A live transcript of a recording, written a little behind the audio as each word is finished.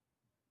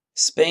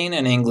Spain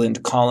and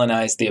England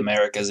colonized the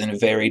Americas in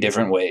very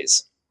different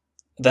ways.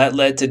 That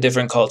led to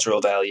different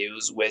cultural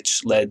values,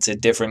 which led to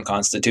different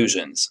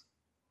constitutions.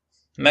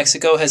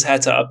 Mexico has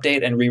had to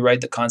update and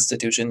rewrite the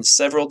Constitution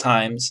several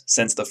times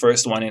since the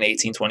first one in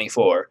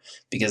 1824,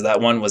 because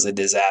that one was a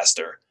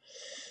disaster.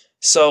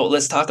 So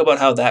let's talk about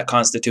how that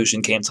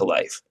Constitution came to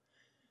life.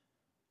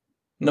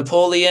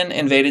 Napoleon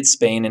invaded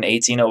Spain in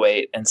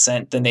 1808 and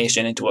sent the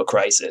nation into a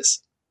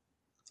crisis.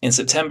 In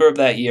September of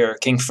that year,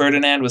 King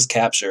Ferdinand was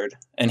captured,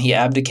 and he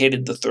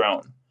abdicated the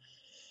throne.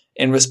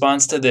 In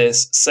response to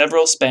this,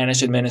 several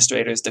Spanish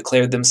administrators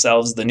declared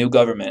themselves the new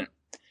government,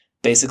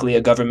 basically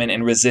a government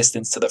in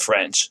resistance to the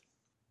French.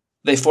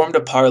 They formed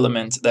a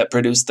parliament that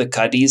produced the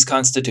Cadiz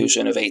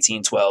Constitution of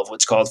 1812,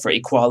 which called for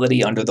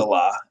equality under the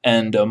law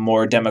and a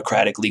more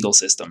democratic legal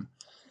system.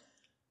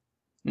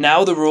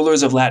 Now the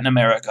rulers of Latin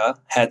America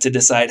had to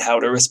decide how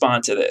to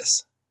respond to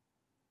this.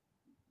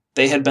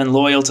 They had been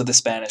loyal to the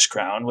Spanish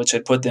crown, which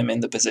had put them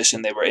in the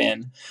position they were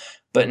in,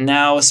 but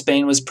now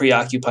Spain was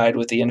preoccupied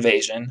with the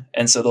invasion,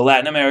 and so the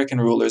Latin American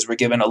rulers were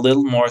given a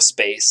little more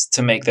space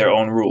to make their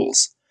own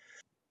rules.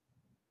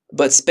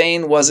 But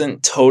Spain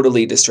wasn't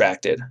totally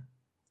distracted.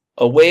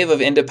 A wave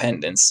of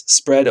independence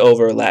spread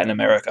over Latin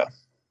America.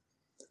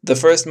 The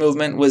first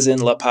movement was in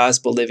La Paz,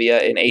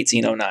 Bolivia in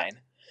 1809.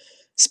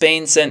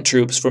 Spain sent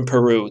troops from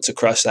Peru to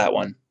crush that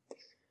one.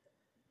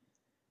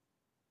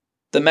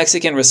 The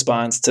Mexican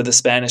response to the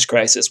Spanish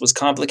crisis was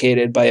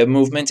complicated by a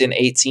movement in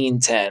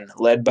 1810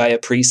 led by a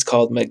priest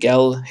called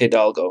Miguel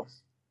Hidalgo.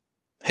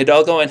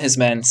 Hidalgo and his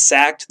men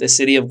sacked the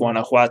city of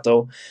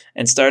Guanajuato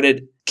and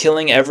started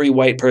killing every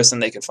white person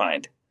they could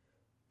find.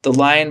 The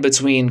line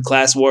between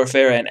class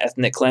warfare and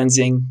ethnic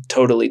cleansing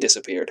totally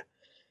disappeared.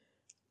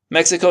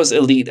 Mexico's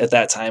elite at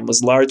that time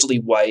was largely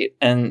white,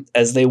 and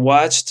as they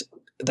watched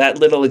that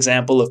little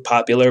example of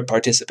popular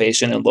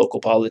participation in local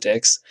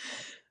politics,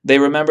 they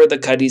remembered the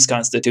Cadiz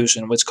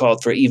Constitution, which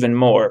called for even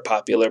more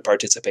popular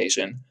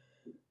participation.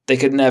 They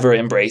could never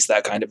embrace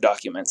that kind of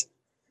document.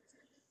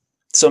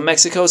 So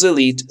Mexico's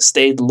elite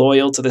stayed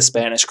loyal to the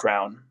Spanish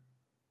crown.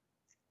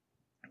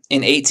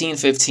 In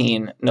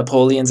 1815,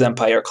 Napoleon's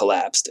empire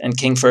collapsed, and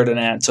King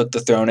Ferdinand took the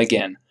throne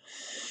again.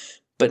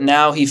 But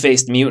now he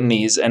faced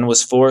mutinies and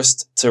was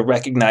forced to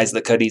recognize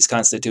the Cadiz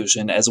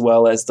Constitution as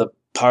well as the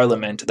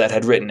parliament that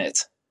had written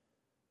it.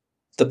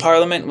 The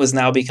parliament was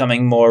now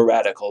becoming more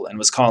radical and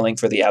was calling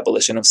for the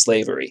abolition of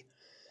slavery.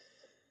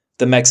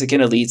 The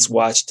Mexican elites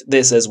watched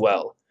this as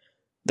well.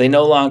 They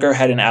no longer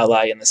had an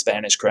ally in the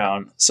Spanish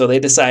crown, so they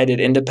decided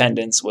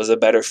independence was a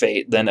better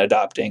fate than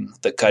adopting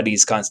the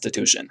Cadiz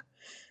Constitution.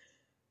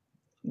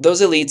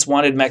 Those elites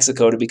wanted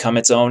Mexico to become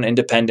its own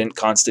independent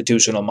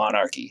constitutional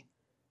monarchy.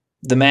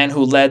 The man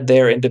who led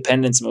their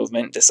independence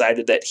movement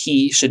decided that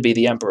he should be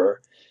the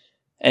emperor,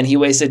 and he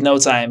wasted no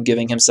time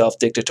giving himself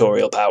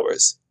dictatorial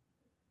powers.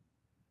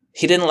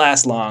 He didn't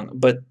last long,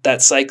 but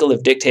that cycle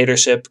of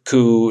dictatorship,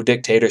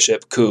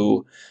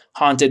 coup,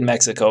 haunted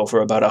Mexico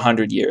for about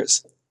 100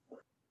 years.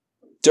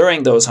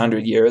 During those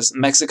 100 years,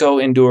 Mexico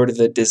endured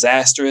the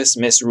disastrous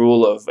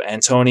misrule of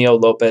Antonio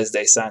Lopez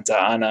de Santa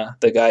Anna,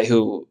 the guy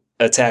who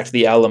attacked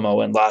the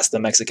Alamo and lost the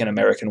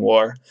Mexican-American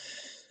War.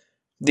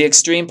 The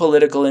extreme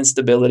political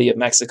instability of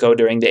Mexico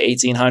during the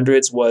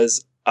 1800s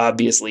was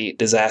obviously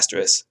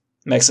disastrous.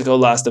 Mexico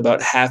lost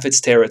about half its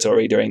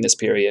territory during this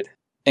period,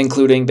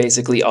 including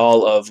basically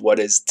all of what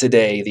is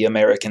today the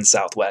American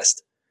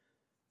Southwest.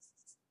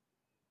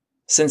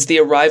 Since the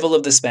arrival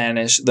of the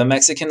Spanish, the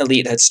Mexican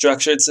elite had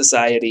structured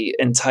society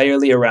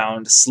entirely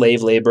around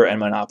slave labor and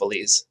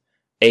monopolies,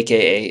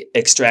 aka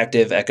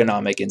extractive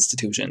economic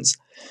institutions.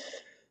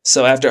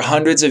 So after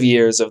hundreds of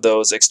years of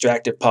those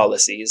extractive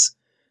policies,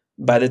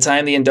 by the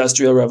time the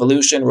Industrial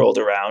Revolution rolled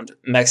around,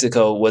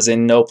 Mexico was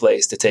in no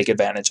place to take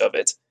advantage of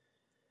it.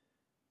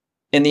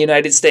 In the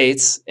United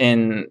States,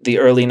 in the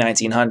early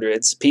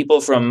 1900s, people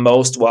from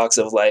most walks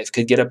of life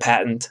could get a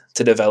patent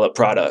to develop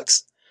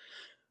products.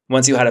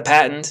 Once you had a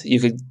patent, you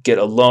could get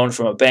a loan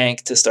from a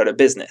bank to start a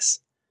business.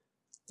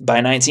 By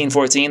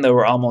 1914, there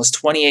were almost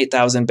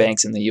 28,000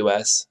 banks in the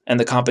US, and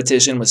the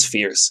competition was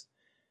fierce.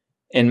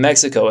 In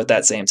Mexico at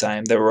that same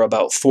time, there were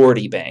about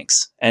 40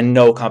 banks, and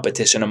no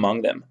competition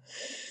among them,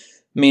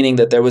 meaning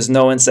that there was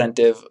no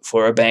incentive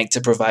for a bank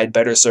to provide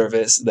better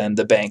service than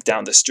the bank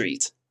down the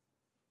street.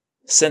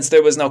 Since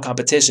there was no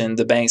competition,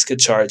 the banks could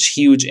charge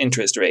huge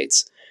interest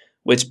rates,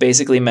 which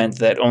basically meant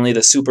that only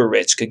the super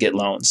rich could get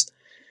loans.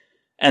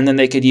 And then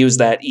they could use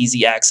that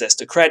easy access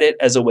to credit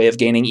as a way of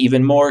gaining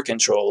even more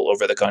control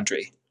over the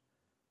country.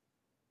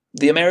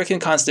 The American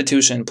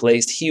Constitution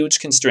placed huge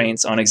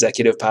constraints on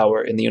executive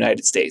power in the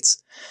United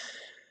States.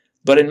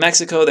 But in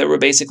Mexico, there were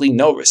basically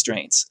no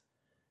restraints.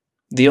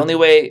 The only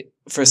way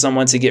for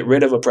someone to get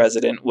rid of a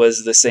president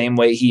was the same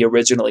way he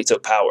originally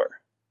took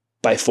power,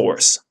 by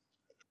force.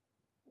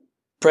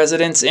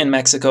 Presidents in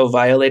Mexico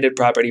violated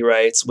property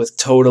rights with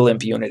total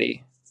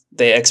impunity.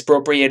 They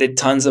expropriated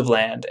tons of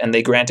land, and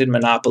they granted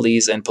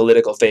monopolies and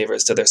political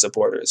favors to their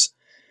supporters.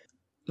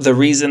 The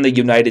reason the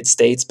United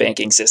States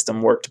banking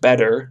system worked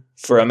better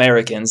for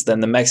Americans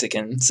than the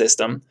Mexican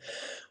system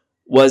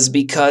was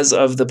because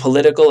of the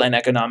political and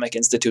economic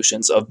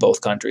institutions of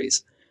both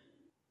countries.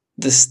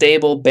 The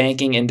stable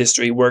banking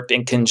industry worked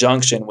in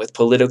conjunction with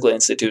political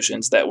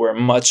institutions that were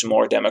much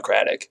more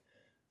democratic.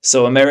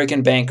 So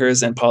American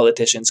bankers and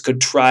politicians could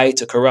try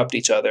to corrupt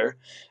each other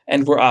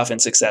and were often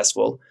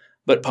successful,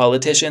 but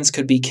politicians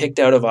could be kicked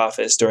out of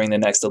office during the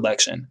next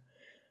election.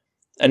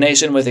 A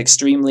nation with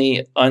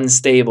extremely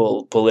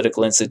unstable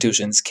political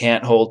institutions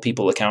can't hold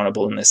people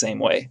accountable in the same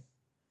way.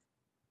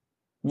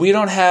 We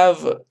don't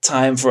have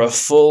time for a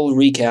full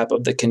recap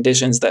of the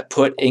conditions that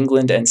put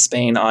England and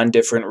Spain on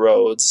different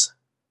roads.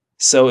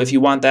 So if you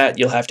want that,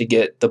 you'll have to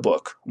get the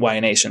book, Why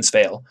Nations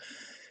Fail.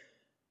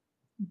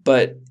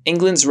 But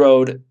England's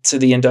road to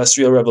the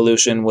Industrial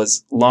Revolution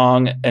was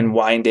long and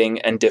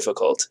winding and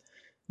difficult.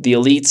 The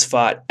elites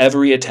fought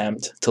every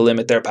attempt to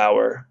limit their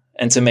power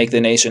and to make the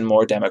nation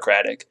more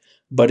democratic.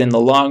 But in the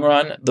long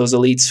run, those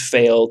elites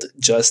failed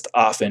just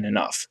often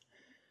enough.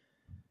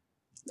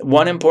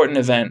 One important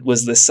event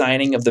was the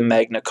signing of the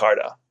Magna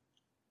Carta.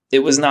 It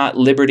was not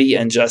liberty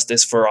and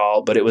justice for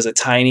all, but it was a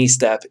tiny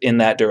step in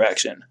that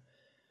direction.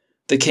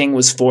 The king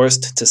was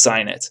forced to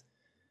sign it.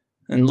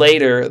 And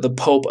later, the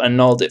Pope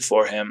annulled it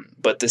for him,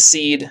 but the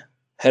seed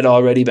had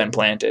already been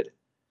planted.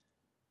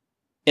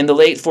 In the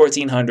late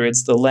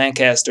 1400s, the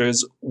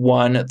Lancasters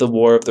won the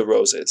War of the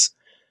Roses.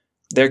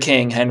 Their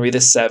king, Henry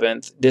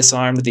VII,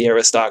 disarmed the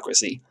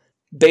aristocracy,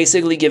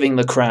 basically giving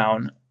the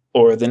crown,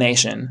 or the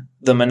nation,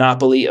 the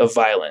monopoly of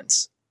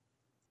violence.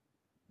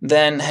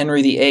 Then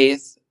Henry VIII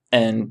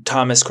and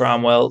Thomas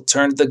Cromwell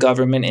turned the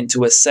government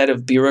into a set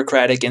of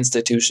bureaucratic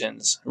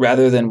institutions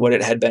rather than what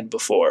it had been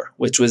before,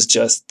 which was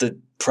just the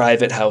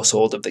private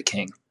household of the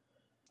king.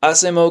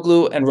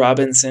 Acemoglu and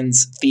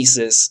Robinson's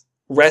thesis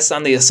rests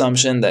on the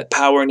assumption that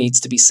power needs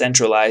to be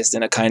centralized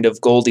in a kind of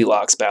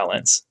Goldilocks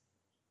balance.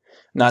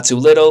 Not too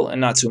little and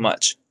not too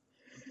much.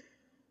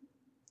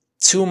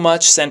 Too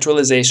much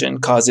centralization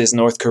causes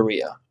North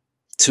Korea.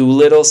 Too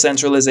little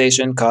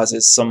centralization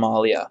causes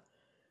Somalia.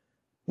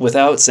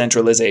 Without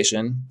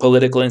centralization,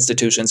 political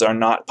institutions are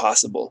not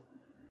possible.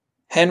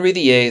 Henry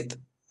VIII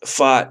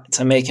fought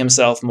to make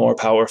himself more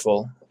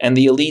powerful, and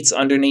the elites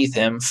underneath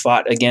him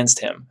fought against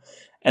him,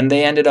 and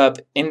they ended up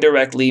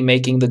indirectly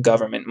making the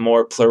government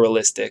more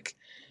pluralistic,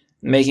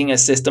 making a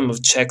system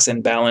of checks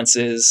and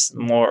balances,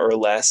 more or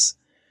less.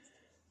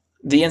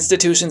 The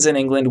institutions in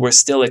England were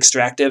still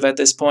extractive at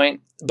this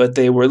point, but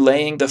they were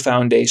laying the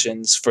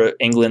foundations for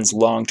England's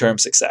long-term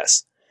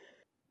success.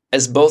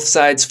 As both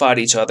sides fought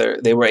each other,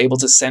 they were able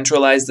to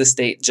centralize the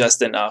state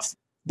just enough,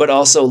 but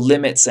also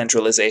limit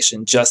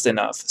centralization just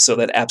enough so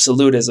that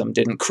absolutism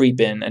didn't creep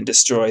in and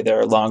destroy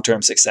their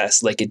long-term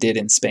success like it did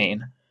in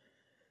Spain.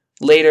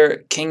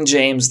 Later, King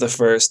James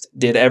I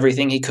did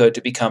everything he could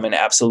to become an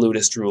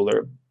absolutist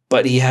ruler,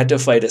 but he had to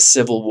fight a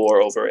civil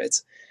war over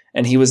it,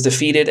 and he was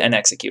defeated and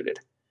executed.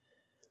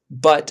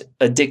 But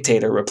a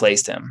dictator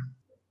replaced him.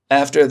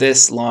 After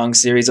this long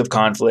series of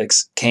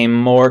conflicts came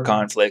more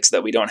conflicts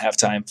that we don't have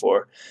time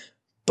for.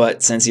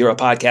 But since you're a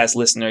podcast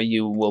listener,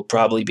 you will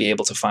probably be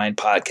able to find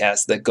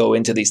podcasts that go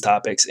into these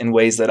topics in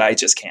ways that I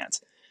just can't.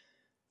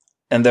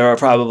 And there are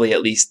probably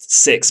at least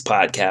 6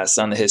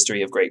 podcasts on the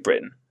history of Great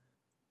Britain.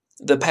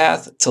 The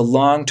path to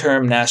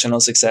long-term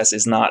national success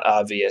is not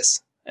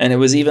obvious, and it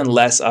was even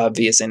less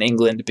obvious in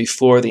England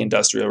before the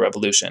Industrial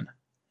Revolution.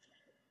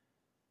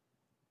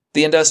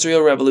 The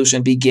Industrial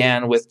Revolution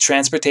began with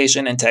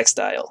transportation and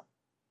textile.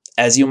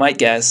 As you might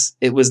guess,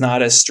 it was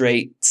not a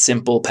straight,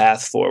 simple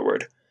path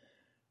forward.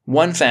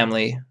 One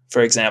family,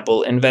 for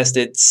example,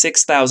 invested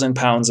 6,000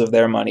 pounds of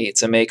their money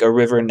to make a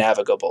river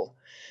navigable,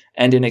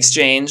 and in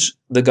exchange,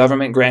 the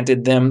government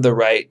granted them the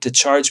right to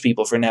charge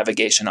people for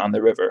navigation on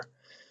the river.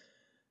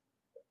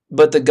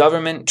 But the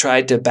government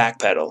tried to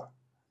backpedal,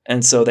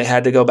 and so they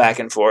had to go back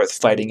and forth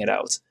fighting it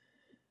out.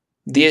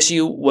 The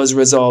issue was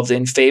resolved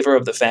in favor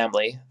of the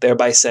family,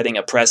 thereby setting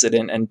a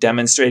precedent and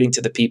demonstrating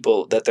to the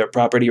people that their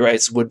property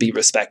rights would be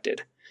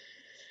respected.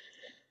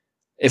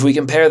 If we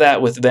compare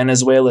that with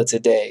Venezuela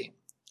today,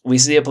 we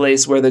see a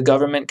place where the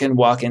government can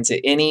walk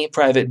into any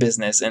private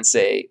business and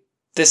say,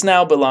 "This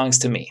now belongs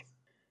to me."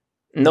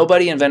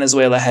 Nobody in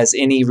Venezuela has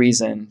any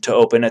reason to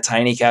open a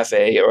tiny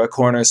cafe or a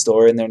corner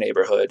store in their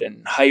neighborhood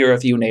and hire a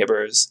few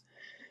neighbors.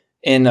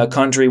 In a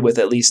country with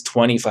at least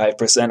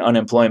 25%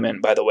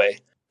 unemployment, by the way.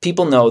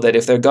 People know that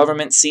if their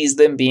government sees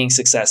them being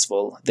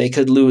successful, they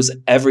could lose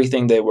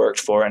everything they worked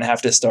for and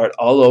have to start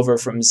all over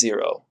from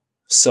zero.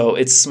 So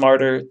it's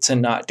smarter to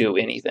not do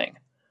anything.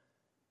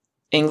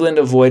 England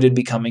avoided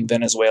becoming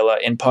Venezuela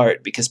in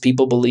part because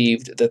people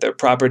believed that their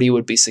property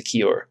would be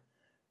secure.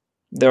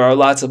 There are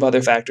lots of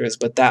other factors,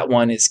 but that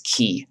one is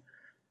key.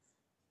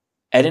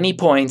 At any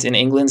point in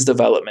England's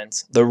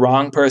development, the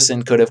wrong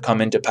person could have come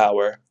into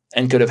power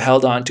and could have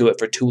held on to it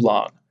for too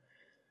long.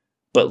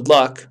 But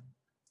luck,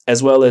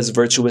 as well as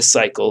virtuous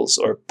cycles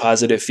or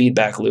positive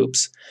feedback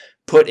loops,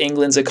 put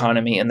England's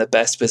economy in the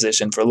best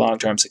position for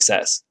long-term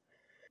success.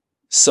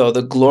 So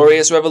the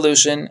Glorious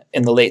Revolution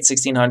in the late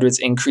 1600s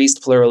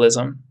increased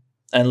pluralism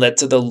and led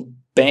to the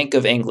Bank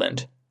of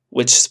England,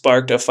 which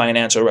sparked a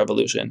financial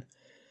revolution.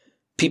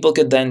 People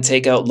could then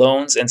take out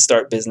loans and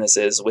start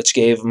businesses, which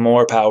gave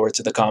more power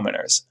to the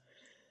commoners,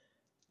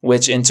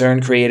 which in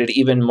turn created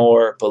even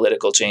more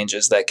political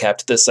changes that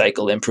kept the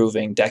cycle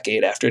improving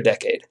decade after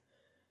decade.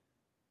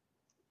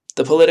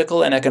 The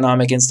political and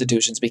economic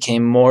institutions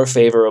became more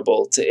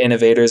favorable to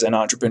innovators and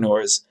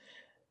entrepreneurs,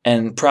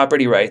 and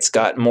property rights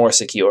got more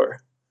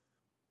secure.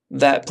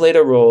 That played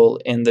a role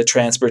in the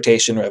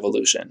transportation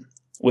revolution,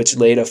 which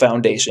laid a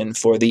foundation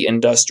for the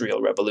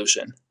Industrial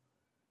Revolution.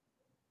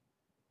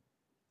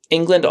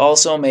 England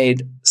also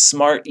made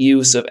smart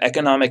use of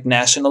economic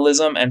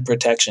nationalism and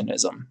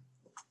protectionism.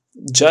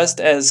 Just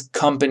as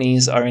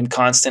companies are in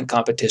constant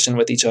competition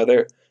with each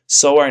other,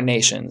 so are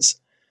nations.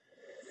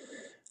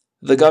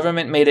 The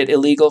government made it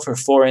illegal for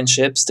foreign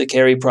ships to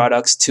carry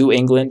products to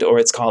England or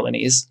its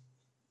colonies,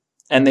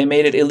 and they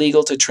made it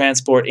illegal to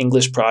transport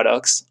English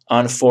products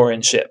on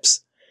foreign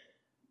ships.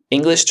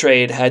 English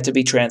trade had to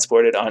be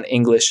transported on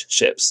English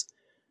ships.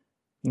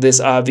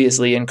 This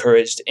obviously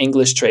encouraged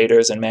English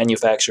traders and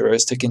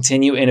manufacturers to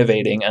continue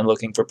innovating and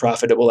looking for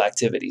profitable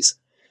activities.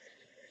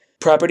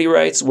 Property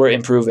rights were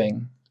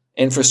improving,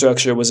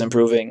 infrastructure was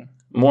improving,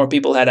 more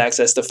people had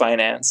access to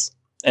finance,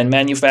 and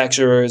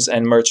manufacturers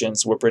and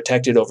merchants were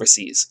protected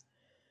overseas.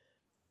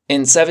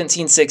 In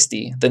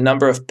 1760, the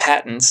number of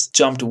patents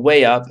jumped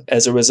way up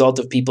as a result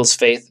of people's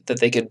faith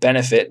that they could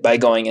benefit by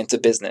going into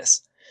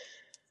business.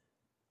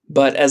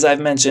 But as I've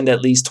mentioned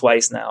at least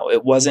twice now,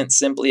 it wasn't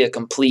simply a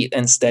complete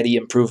and steady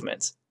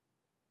improvement.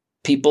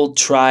 People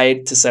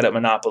tried to set up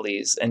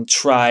monopolies and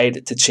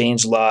tried to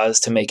change laws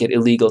to make it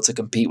illegal to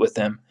compete with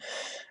them,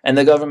 and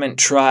the government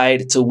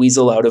tried to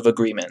weasel out of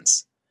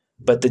agreements.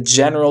 But the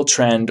general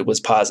trend was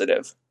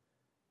positive.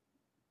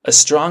 A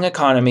strong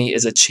economy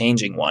is a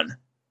changing one.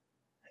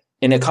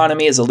 An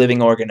economy is a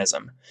living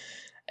organism,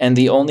 and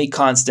the only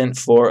constant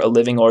for a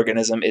living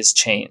organism is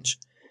change.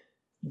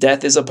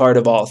 Death is a part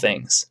of all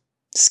things.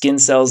 Skin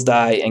cells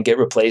die and get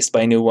replaced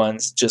by new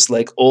ones, just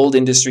like old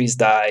industries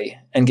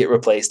die and get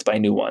replaced by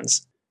new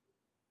ones.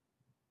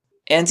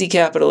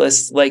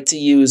 Anti-capitalists like to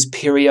use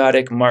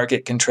periodic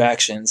market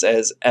contractions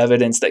as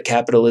evidence that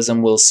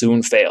capitalism will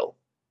soon fail.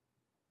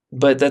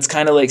 But that's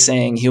kind of like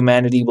saying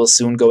humanity will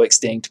soon go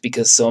extinct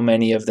because so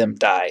many of them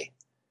die.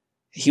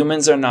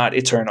 Humans are not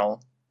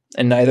eternal,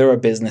 and neither are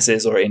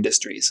businesses or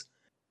industries.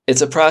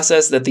 It's a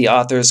process that the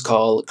authors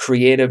call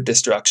creative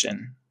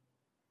destruction.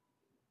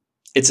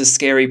 It's a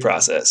scary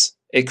process.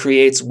 It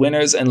creates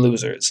winners and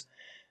losers,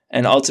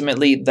 and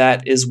ultimately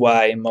that is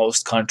why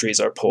most countries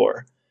are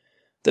poor.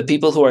 The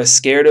people who are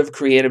scared of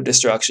creative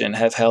destruction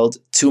have held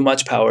too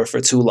much power for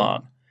too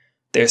long.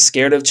 They're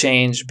scared of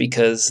change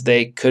because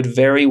they could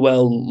very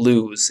well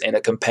lose in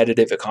a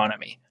competitive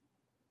economy.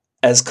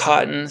 As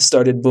cotton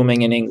started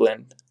booming in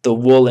England, the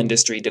wool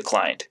industry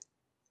declined.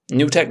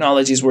 New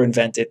technologies were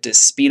invented to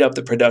speed up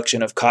the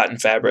production of cotton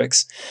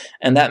fabrics,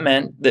 and that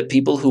meant that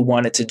people who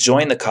wanted to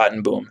join the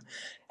cotton boom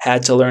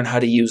had to learn how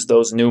to use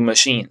those new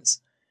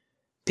machines.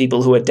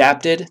 People who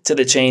adapted to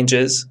the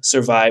changes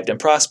survived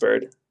and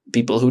prospered.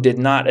 People who did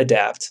not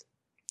adapt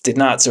did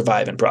not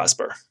survive and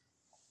prosper.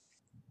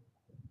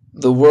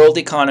 The world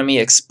economy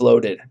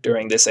exploded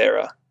during this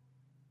era.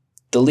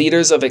 The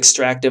leaders of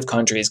extractive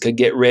countries could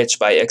get rich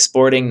by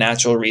exporting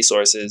natural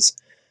resources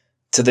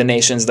to the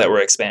nations that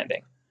were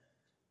expanding.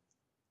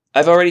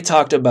 I've already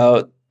talked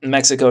about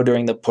Mexico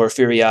during the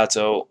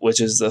Porfiriato,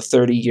 which is the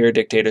 30-year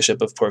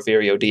dictatorship of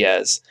Porfirio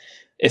Diaz.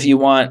 If you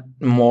want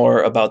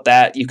more about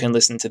that, you can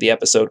listen to the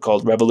episode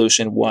called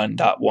Revolution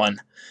 1.1.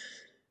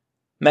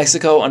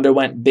 Mexico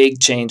underwent big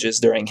changes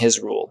during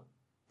his rule,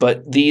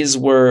 but these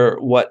were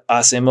what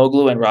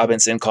Acemoglu and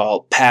Robinson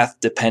call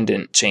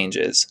path-dependent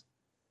changes.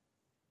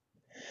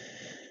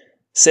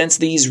 Since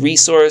these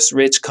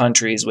resource-rich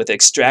countries with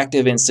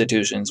extractive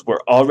institutions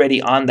were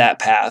already on that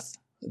path,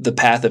 the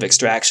path of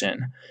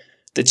extraction,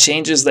 the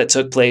changes that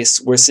took place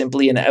were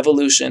simply an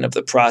evolution of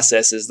the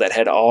processes that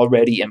had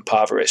already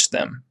impoverished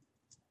them.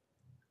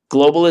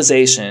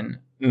 Globalization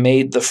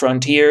made the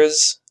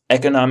frontiers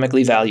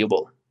economically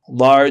valuable.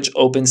 Large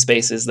open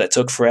spaces that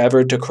took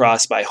forever to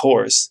cross by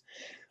horse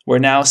were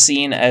now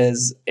seen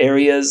as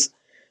areas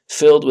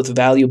filled with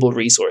valuable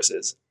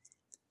resources.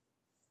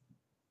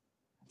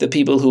 The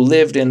people who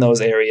lived in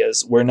those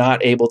areas were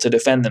not able to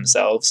defend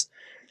themselves,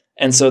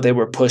 and so they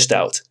were pushed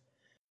out.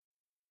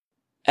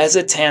 As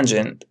a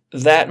tangent,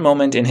 that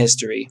moment in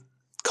history,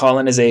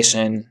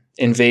 colonization,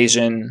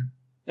 invasion,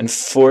 and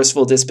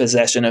forceful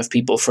dispossession of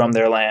people from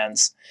their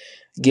lands,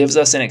 gives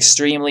us an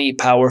extremely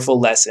powerful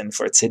lesson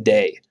for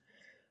today.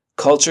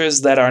 Cultures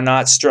that are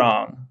not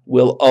strong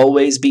will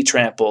always be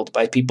trampled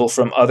by people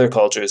from other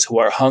cultures who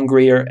are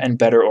hungrier and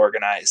better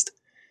organized.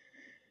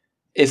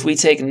 If we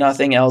take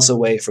nothing else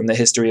away from the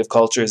history of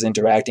cultures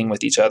interacting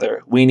with each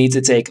other, we need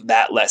to take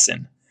that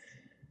lesson.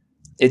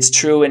 It's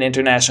true in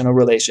international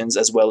relations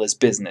as well as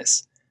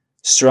business.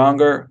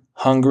 Stronger,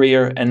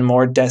 hungrier, and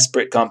more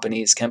desperate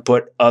companies can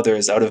put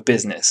others out of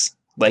business,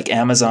 like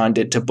Amazon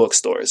did to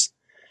bookstores.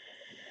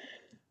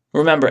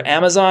 Remember,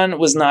 Amazon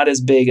was not as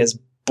big as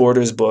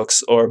Borders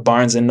Books or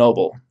Barnes &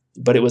 Noble,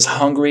 but it was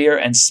hungrier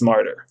and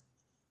smarter.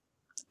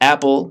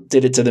 Apple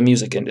did it to the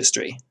music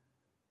industry.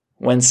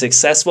 When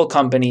successful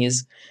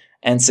companies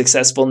and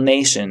successful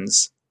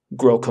nations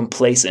grow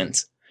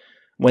complacent,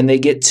 when they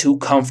get too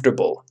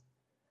comfortable,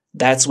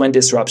 that's when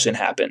disruption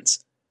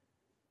happens.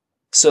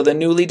 So the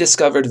newly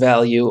discovered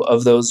value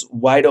of those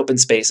wide open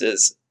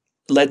spaces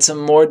led to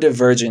more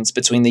divergence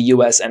between the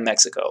US and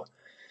Mexico,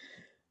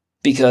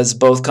 because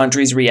both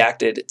countries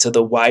reacted to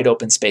the wide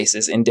open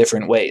spaces in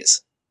different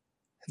ways.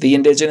 The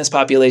indigenous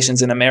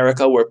populations in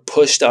America were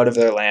pushed out of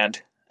their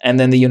land, and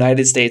then the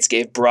United States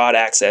gave broad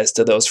access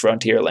to those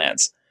frontier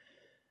lands.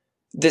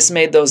 This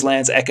made those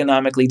lands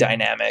economically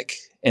dynamic,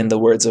 in the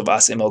words of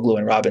Acemoglu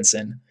and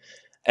Robinson,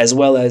 as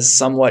well as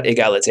somewhat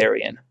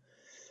egalitarian.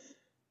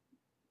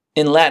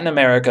 In Latin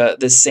America,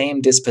 the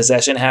same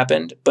dispossession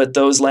happened, but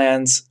those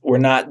lands were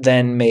not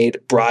then made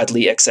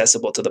broadly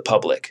accessible to the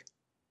public.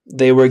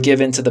 They were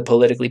given to the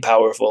politically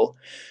powerful,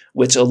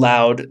 which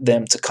allowed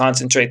them to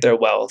concentrate their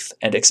wealth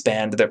and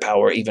expand their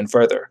power even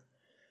further.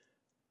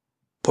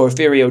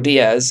 Porfirio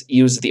Diaz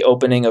used the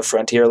opening of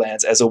frontier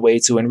lands as a way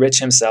to enrich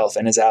himself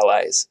and his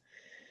allies.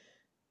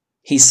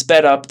 He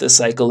sped up the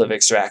cycle of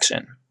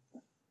extraction.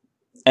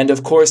 And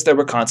of course, there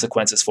were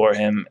consequences for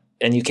him,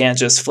 and you can't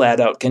just flat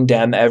out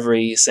condemn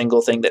every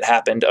single thing that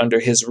happened under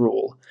his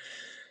rule.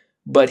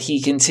 But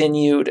he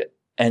continued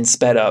and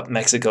sped up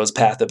Mexico's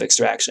path of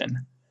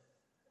extraction.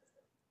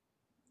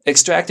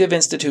 Extractive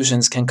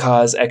institutions can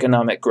cause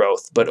economic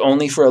growth, but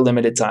only for a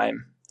limited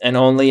time, and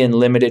only in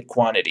limited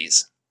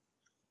quantities.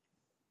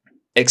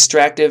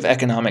 Extractive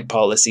economic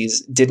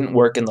policies didn't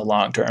work in the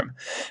long term,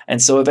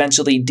 and so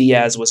eventually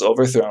Diaz was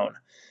overthrown,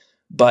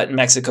 but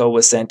Mexico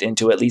was sent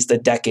into at least a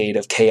decade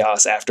of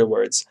chaos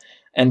afterwards,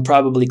 and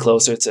probably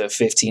closer to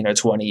 15 or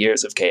 20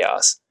 years of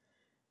chaos.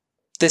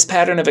 This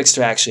pattern of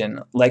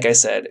extraction, like I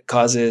said,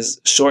 causes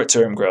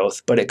short-term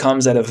growth, but it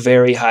comes at a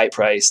very high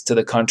price to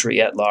the country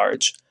at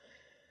large.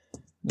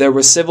 There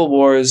were civil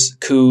wars,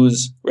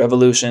 coups,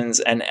 revolutions,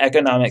 and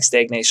economic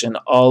stagnation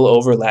all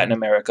over Latin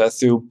America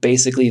through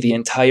basically the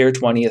entire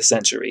 20th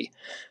century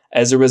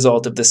as a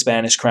result of the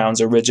Spanish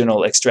Crown's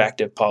original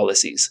extractive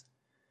policies.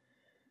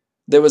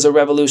 There was a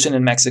revolution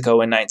in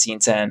Mexico in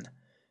 1910,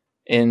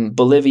 in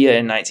Bolivia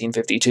in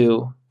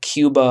 1952,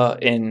 Cuba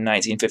in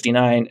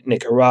 1959,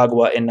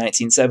 Nicaragua in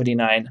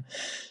 1979,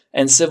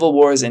 and civil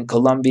wars in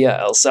Colombia,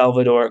 El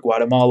Salvador,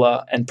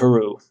 Guatemala, and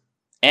Peru,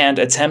 and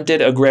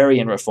attempted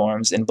agrarian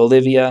reforms in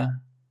Bolivia,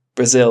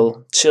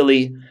 Brazil,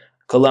 Chile,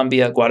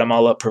 Colombia,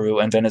 Guatemala, Peru,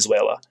 and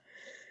Venezuela.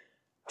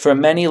 For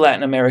many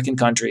Latin American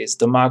countries,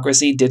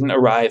 democracy didn't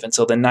arrive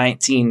until the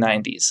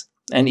 1990s,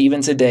 and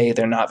even today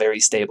they're not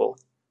very stable.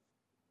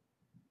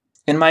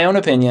 In my own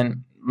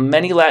opinion,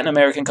 many Latin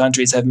American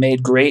countries have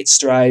made great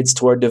strides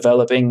toward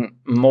developing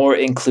more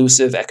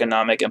inclusive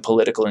economic and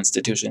political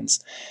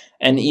institutions.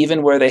 And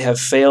even where they have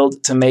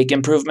failed to make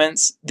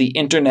improvements, the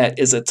internet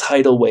is a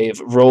tidal wave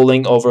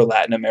rolling over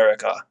Latin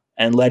America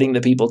and letting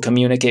the people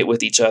communicate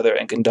with each other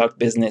and conduct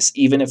business,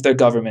 even if their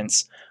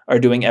governments are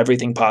doing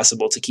everything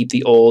possible to keep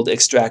the old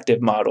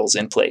extractive models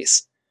in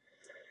place.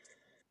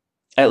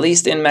 At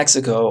least in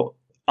Mexico,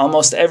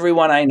 almost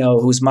everyone I know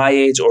who's my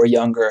age or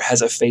younger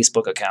has a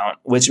Facebook account,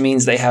 which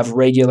means they have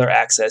regular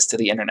access to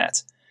the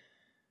internet.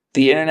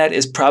 The internet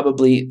is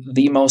probably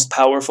the most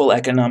powerful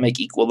economic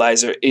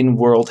equalizer in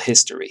world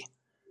history.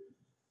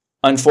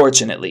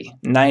 Unfortunately,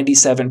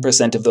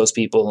 97% of those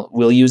people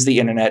will use the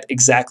internet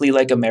exactly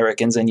like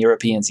Americans and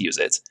Europeans use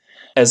it,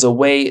 as a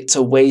way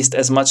to waste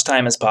as much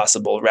time as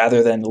possible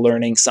rather than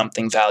learning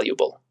something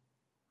valuable.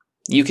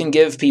 You can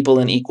give people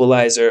an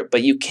equalizer,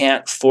 but you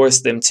can't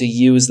force them to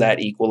use that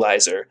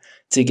equalizer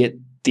to get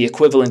the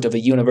equivalent of a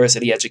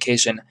university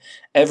education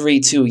every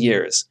 2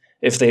 years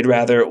if they'd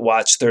rather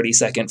watch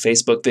 30-second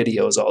Facebook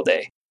videos all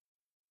day.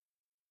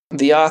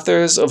 The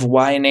authors of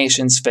Why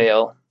Nations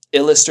Fail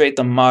illustrate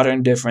the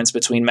modern difference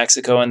between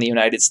Mexico and the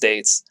United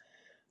States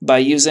by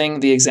using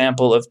the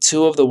example of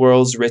two of the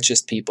world's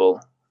richest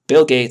people,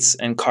 Bill Gates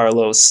and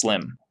Carlos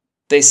Slim.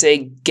 They say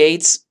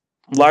Gates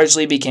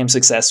largely became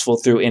successful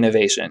through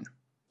innovation,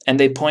 and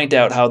they point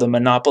out how the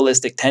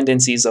monopolistic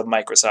tendencies of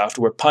Microsoft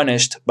were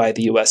punished by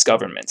the US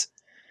government.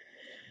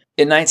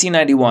 In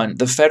 1991,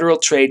 the Federal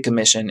Trade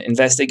Commission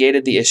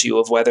investigated the issue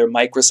of whether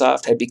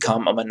Microsoft had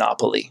become a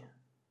monopoly.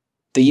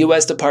 The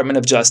US Department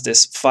of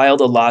Justice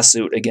filed a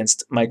lawsuit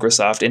against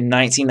Microsoft in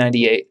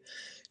 1998,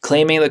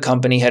 claiming the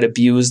company had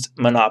abused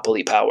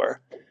monopoly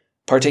power,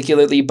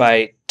 particularly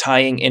by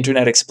tying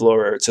Internet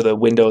Explorer to the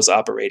Windows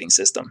operating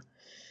system.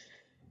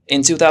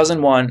 In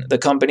 2001, the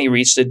company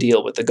reached a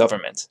deal with the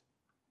government.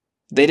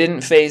 They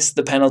didn't face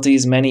the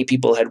penalties many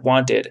people had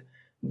wanted,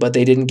 but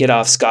they didn't get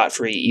off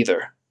scot-free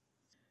either.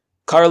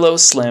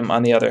 Carlos Slim,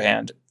 on the other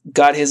hand,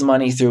 got his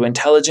money through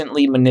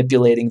intelligently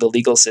manipulating the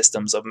legal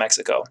systems of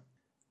Mexico.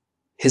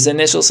 His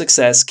initial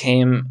success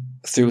came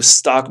through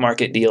stock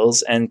market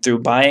deals and through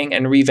buying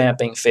and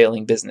revamping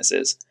failing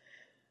businesses.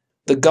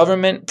 The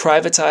government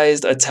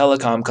privatized a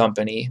telecom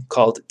company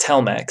called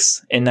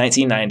Telmex in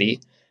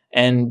 1990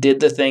 and did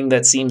the thing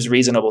that seems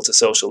reasonable to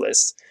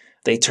socialists.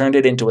 They turned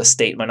it into a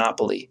state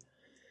monopoly.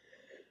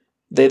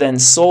 They then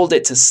sold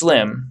it to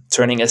Slim,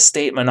 turning a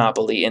state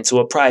monopoly into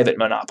a private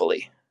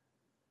monopoly.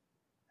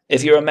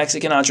 If you're a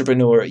Mexican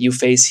entrepreneur, you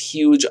face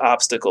huge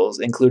obstacles,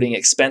 including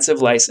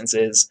expensive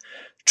licenses,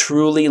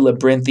 truly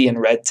labyrinthian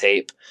red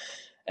tape,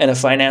 and a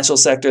financial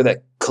sector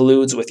that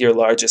colludes with your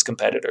largest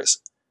competitors.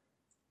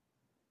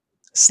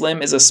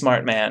 Slim is a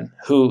smart man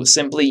who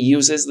simply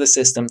uses the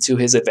system to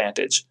his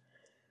advantage.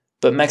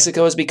 But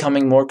Mexico is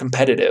becoming more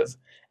competitive,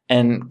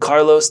 and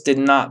Carlos did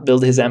not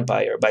build his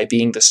empire by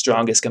being the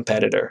strongest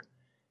competitor.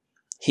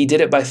 He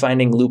did it by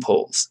finding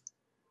loopholes,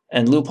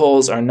 and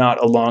loopholes are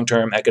not a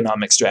long-term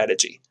economic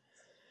strategy.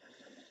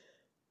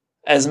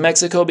 As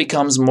Mexico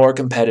becomes more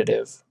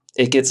competitive,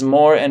 it gets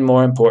more and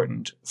more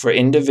important for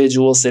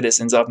individual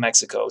citizens of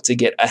Mexico to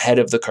get ahead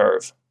of the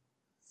curve.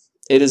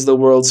 It is the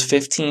world's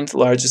 15th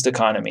largest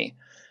economy,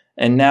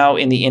 and now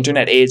in the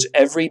internet age,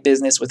 every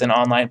business with an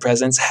online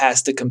presence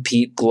has to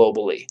compete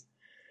globally.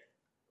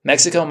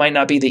 Mexico might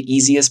not be the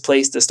easiest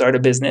place to start a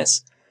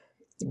business,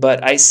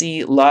 but I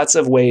see lots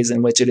of ways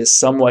in which it is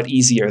somewhat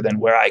easier than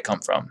where I come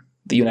from,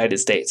 the United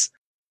States.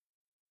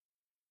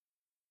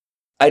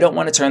 I don't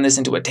want to turn this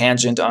into a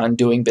tangent on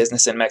doing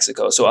business in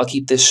Mexico, so I'll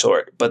keep this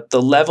short. But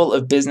the level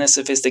of business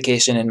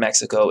sophistication in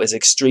Mexico is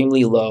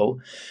extremely low,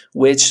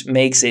 which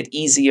makes it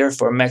easier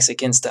for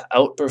Mexicans to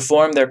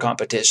outperform their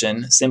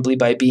competition simply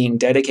by being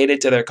dedicated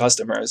to their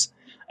customers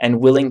and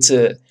willing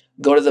to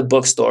go to the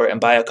bookstore and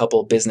buy a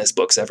couple business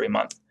books every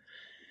month.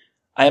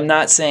 I am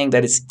not saying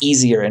that it's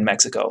easier in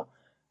Mexico,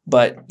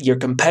 but your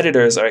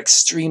competitors are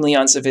extremely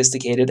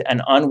unsophisticated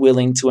and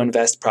unwilling to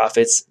invest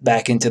profits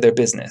back into their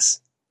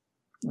business.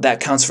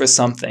 That counts for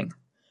something.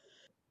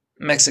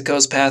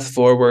 Mexico's path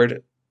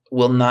forward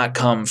will not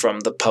come from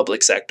the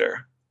public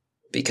sector,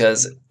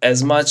 because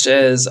as much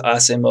as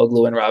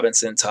Acemoglu and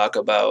Robinson talk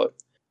about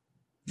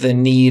the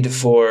need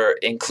for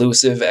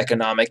inclusive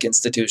economic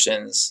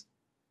institutions,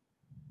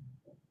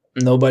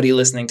 nobody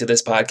listening to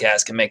this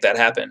podcast can make that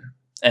happen.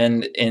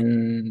 And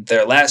in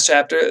their last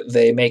chapter,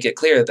 they make it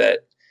clear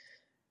that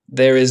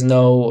there is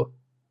no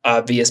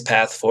obvious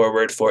path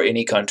forward for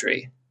any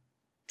country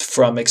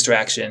from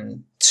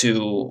extraction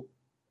to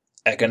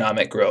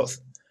economic growth.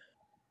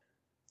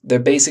 They're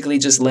basically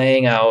just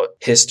laying out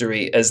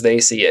history as they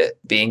see it,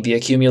 being the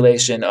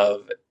accumulation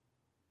of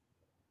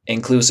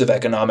inclusive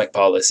economic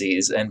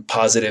policies and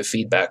positive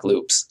feedback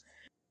loops.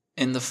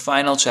 In the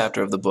final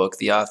chapter of the book,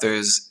 the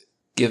authors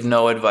give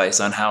no advice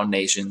on how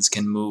nations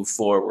can move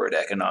forward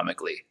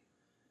economically.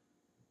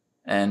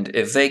 And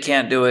if they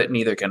can't do it,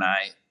 neither can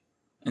I.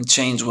 And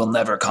change will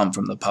never come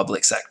from the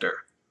public sector.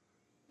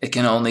 It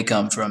can only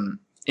come from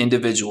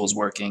individuals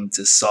working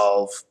to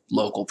solve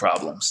local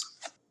problems.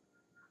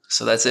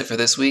 So that's it for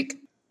this week.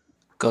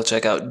 Go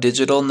check out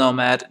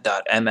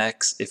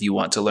digitalnomad.mx if you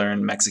want to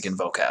learn Mexican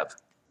vocab.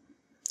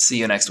 See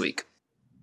you next week.